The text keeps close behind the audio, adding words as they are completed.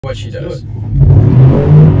What she does. 30.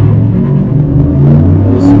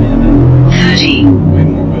 Way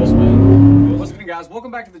more wheel spin. What's good, guys? Welcome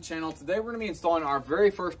back to the channel. Today we're going to be installing our very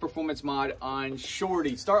first performance mod on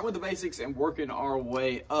Shorty. Starting with the basics and working our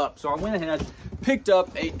way up. So I went ahead, picked up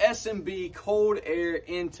a SMB cold air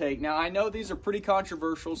intake. Now I know these are pretty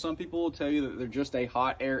controversial. Some people will tell you that they're just a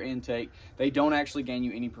hot air intake. They don't actually gain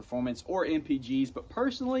you any performance or MPGs, but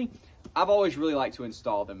personally, I've always really liked to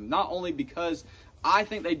install them. Not only because I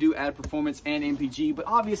think they do add performance and MPG, but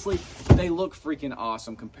obviously they look freaking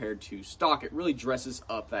awesome compared to stock. It really dresses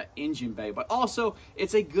up that engine bay, but also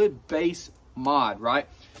it's a good base mod, right?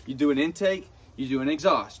 You do an intake, you do an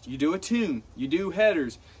exhaust, you do a tune, you do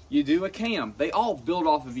headers, you do a cam. They all build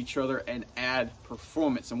off of each other and add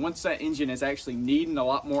performance. And once that engine is actually needing a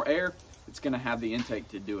lot more air, it's gonna have the intake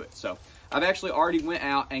to do it. So I've actually already went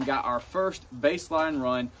out and got our first baseline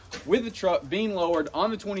run with the truck being lowered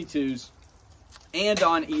on the 22s and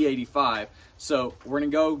on E85. So we're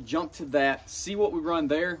gonna go jump to that, see what we run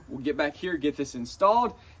there. We'll get back here, get this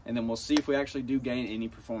installed, and then we'll see if we actually do gain any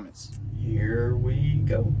performance. Here we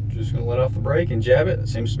go. Just gonna let off the brake and jab it. That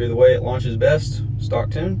seems to be the way it launches best.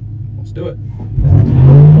 Stock tune. Let's do it.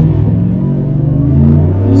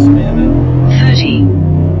 Spinning. 30.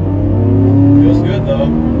 Feels good though.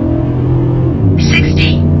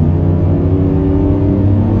 60.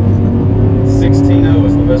 16.0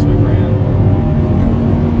 is the best we ran.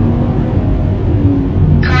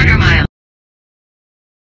 Quarter mile.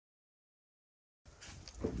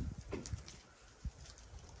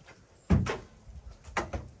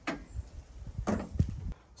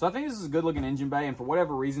 So I think this is a good looking engine bay, and for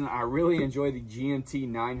whatever reason, I really enjoy the GMT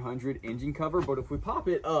 900 engine cover. But if we pop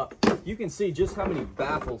it up, you can see just how many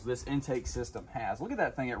baffles this intake system has. Look at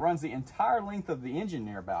that thing. It runs the entire length of the engine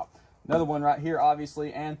near about. Another one right here,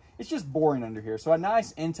 obviously, and it's just boring under here. So a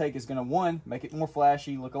nice intake is gonna, one, make it more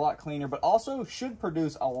flashy, look a lot cleaner, but also should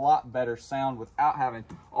produce a lot better sound without having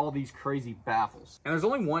all these crazy baffles. And there's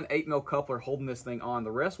only one 8mm coupler holding this thing on. The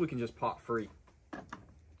rest we can just pop free.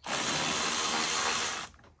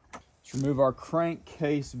 Remove our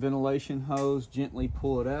crankcase ventilation hose, gently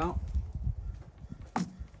pull it out,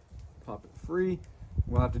 pop it free.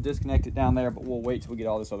 We'll have to disconnect it down there, but we'll wait till we get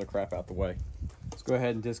all this other crap out the way. Let's go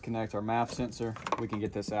ahead and disconnect our MAF sensor. We can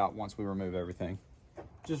get this out once we remove everything.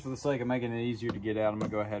 Just for the sake of making it easier to get out, I'm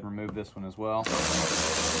gonna go ahead and remove this one as well.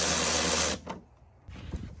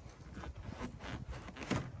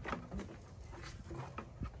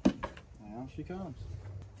 Now she comes.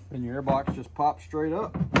 Then your airbox just pops straight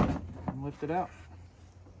up. Lift it out.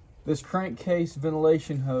 This crankcase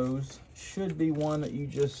ventilation hose should be one that you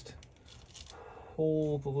just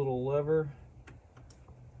pull the little lever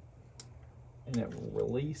and it will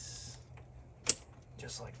release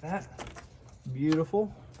just like that.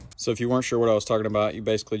 Beautiful. So if you weren't sure what I was talking about, you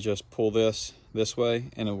basically just pull this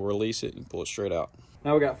way and it will release it and pull it straight out.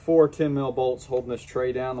 Now we got 4 10mm bolts holding this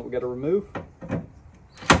tray down that we got to remove.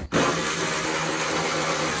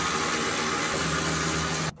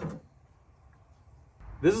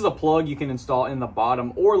 This is a plug you can install in the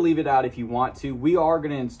bottom or leave it out if you want to. We are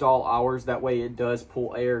going to install ours. That way it does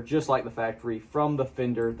pull air just like the factory from the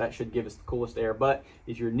fender. That should give us the coolest air. But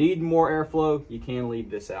if you're needing more airflow, you can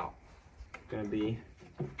leave this out. It's going to be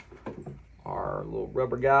our little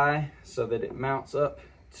rubber guy so that it mounts up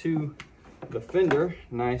to the fender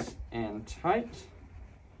nice and tight.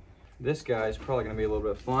 This guy is probably going to be a little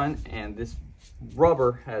bit of fun. And this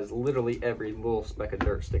rubber has literally every little speck of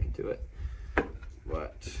dirt sticking to it.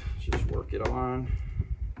 But just work it on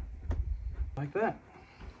like that.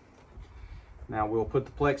 Now we'll put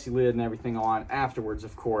the plexi lid and everything on afterwards,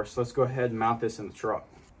 of course. Let's go ahead and mount this in the truck.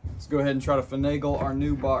 Let's go ahead and try to finagle our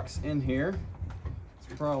new box in here.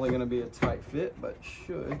 It's probably going to be a tight fit, but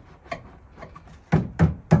should,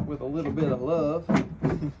 with a little bit of love,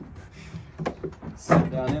 sit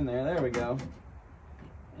down in there. There we go.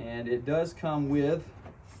 And it does come with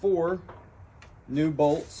 4 new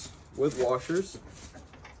bolts with washers,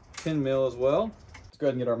 10mm as well. Let's go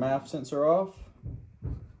ahead and get our MAF sensor off.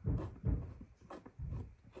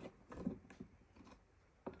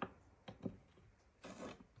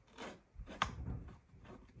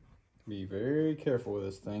 Be very careful with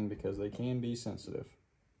this thing because they can be sensitive.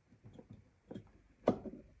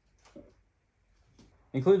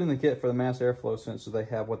 Included in the kit for the mass airflow sensor, they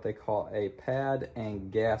have what they call a pad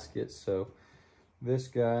and gasket. So this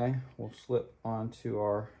guy will slip onto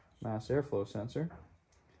our mass airflow sensor,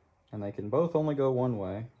 and they can both only go one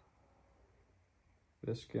way.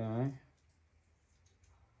 This guy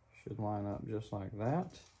should line up just like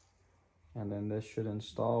that, and then this should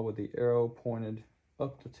install with the arrow pointed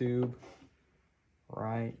up the tube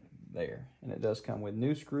right there. And it does come with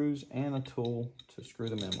new screws and a tool to screw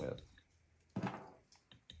them in with.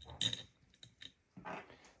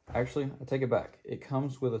 Actually, I take it back. It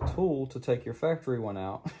comes with a tool to take your factory one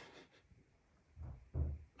out.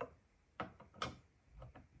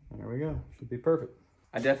 There we go. Should be perfect.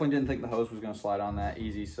 I definitely didn't think the hose was going to slide on that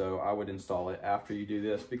easy, so I would install it after you do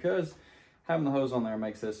this, because having the hose on there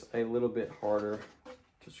makes this a little bit harder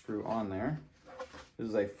to screw on there. This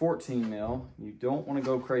is a 14 mil. You don't want to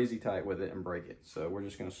go crazy tight with it and break it, so we're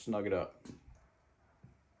just going to snug it up.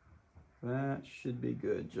 That should be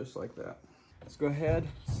good, just like that. Let's go ahead,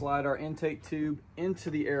 slide our intake tube into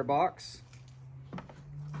the air box,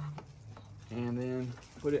 and then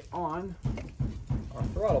put it on our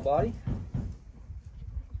throttle body.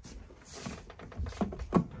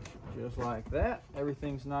 Just like that.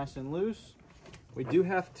 Everything's nice and loose. We do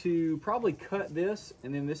have to probably cut this,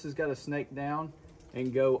 and then this has got to snake down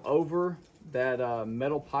and go over that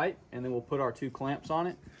metal pipe, and then we'll put our 2 clamps on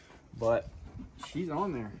it. But she's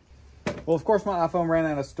on there. Well, of course, my iPhone ran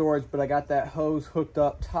out of storage, but I got that hose hooked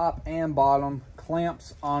up top and bottom,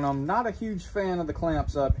 clamps on them. Not a huge fan of the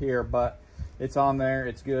clamps up here, but it's on there.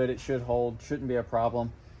 It's good. It should hold. Shouldn't be a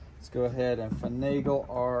problem. Let's go ahead and finagle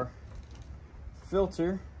our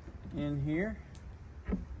filter in here.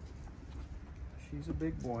 She's a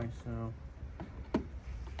big boy, so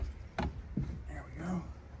there we go.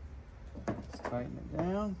 Let's tighten it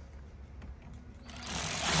down.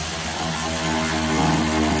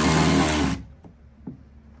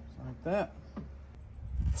 Like that.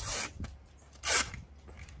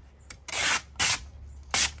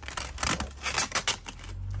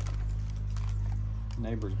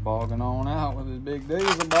 Neighbor's bogging on out with his big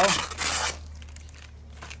diesel ball.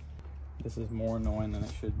 This is more annoying than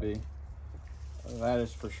it should be. That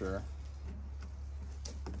is for sure.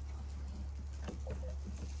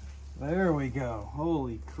 There we go.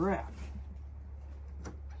 Holy crap.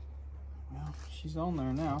 Well, she's on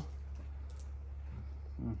there now.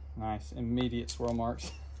 Nice. Immediate swirl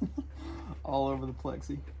marks all over the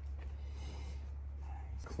plexi.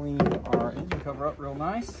 Clean our engine cover up real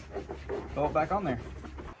nice. Throw it back on there.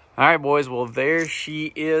 All right, boys. Well, there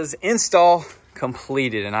she is. Install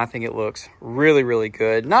completed, and I think it looks really, really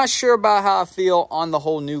good. Not sure about how I feel on the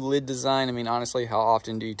whole new lid design. I mean, honestly, how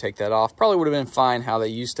often do you take that off? Probably would have been fine how they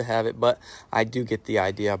used to have it, but I do get the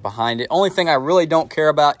idea behind it. Only thing I really don't care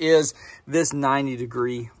about is this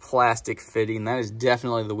 90-degree plastic fitting. That is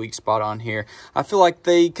definitely the weak spot on here. I feel like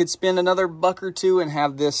they could spend another $1 or $2 and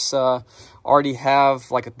have this already have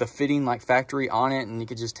like the fitting like factory on it, and you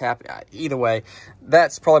could just tap it. Either way,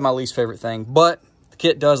 that's probably my least favorite thing, but the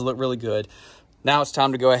kit does look really good. Now it's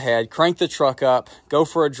time to go ahead, crank the truck up, go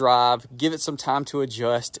for a drive, give it some time to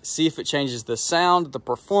adjust, see if it changes the sound, the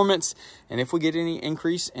performance, and if we get any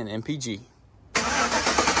increase in MPG.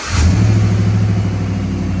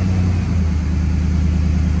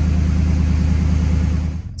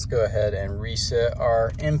 Let's go ahead and reset our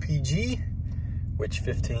MPG, which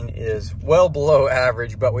 15 is well below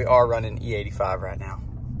average, but we are running E85 right now.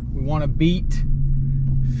 We want to beat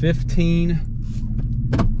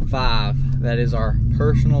 15.5. That is our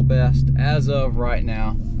personal best as of right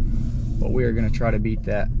now, but we are going to try to beat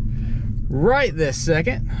that right this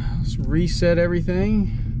second. Let's reset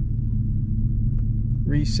everything.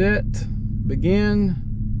 Reset,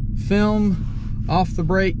 begin, film, off the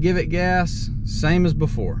brake, give it gas, same as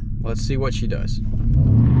before. Let's see what she does. 30.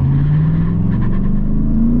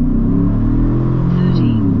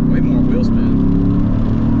 Way more wheel spin.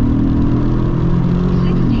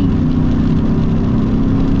 60.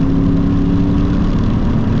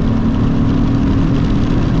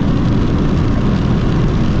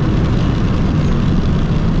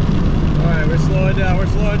 We're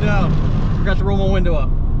slowing down. Forgot to roll my window up.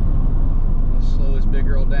 Let's slow this big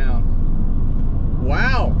girl down.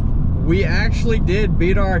 Wow, we actually did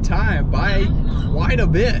beat our time by quite a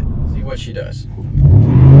bit. See what she does.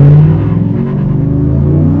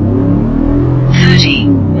 30.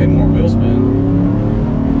 Way more wheel spin.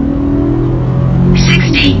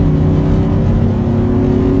 60.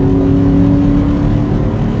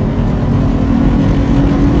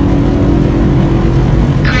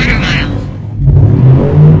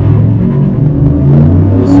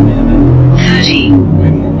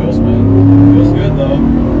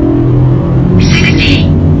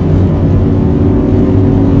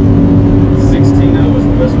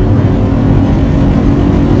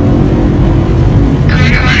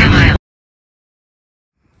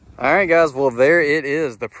 All right, guys, well, there it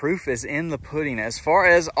is. The proof is in the pudding. As far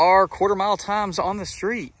as our quarter-mile times on the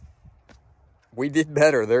street, we did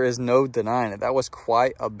better. There is no denying it. That was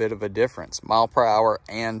quite a bit of a difference, mile per hour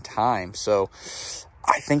and time. So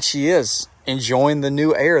I think she is enjoying the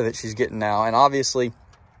new air that she's getting now. And obviously,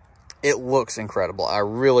 it looks incredible. I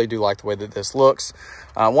really do like the way that this looks.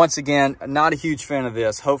 Once again, not a huge fan of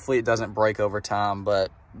this. Hopefully it doesn't break over time.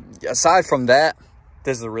 But aside from that,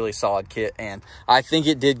 this is a really solid kit. And I think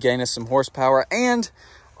it did gain us some horsepower. And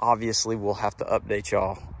obviously, we'll have to update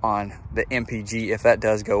y'all on the MPG if that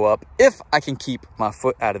does go up, if I can keep my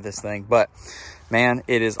foot out of this thing. But man,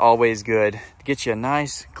 it is always good to get you a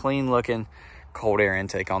nice, clean looking cold air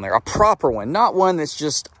intake on there. A proper one, not one that's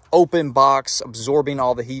just open box, absorbing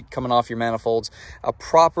all the heat coming off your manifolds. A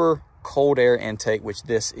proper cold air intake, which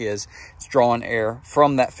this is. It's drawing air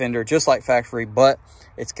from that fender, just like factory, but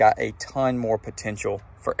it's got a ton more potential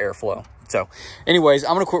for airflow. So anyways,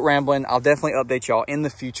 I'm going to quit rambling. I'll definitely update y'all in the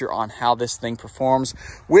future on how this thing performs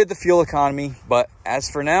with the fuel economy. But as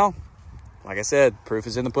for now, like I said, proof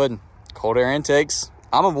is in the pudding. Cold air intakes,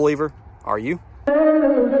 I'm a believer. Are you?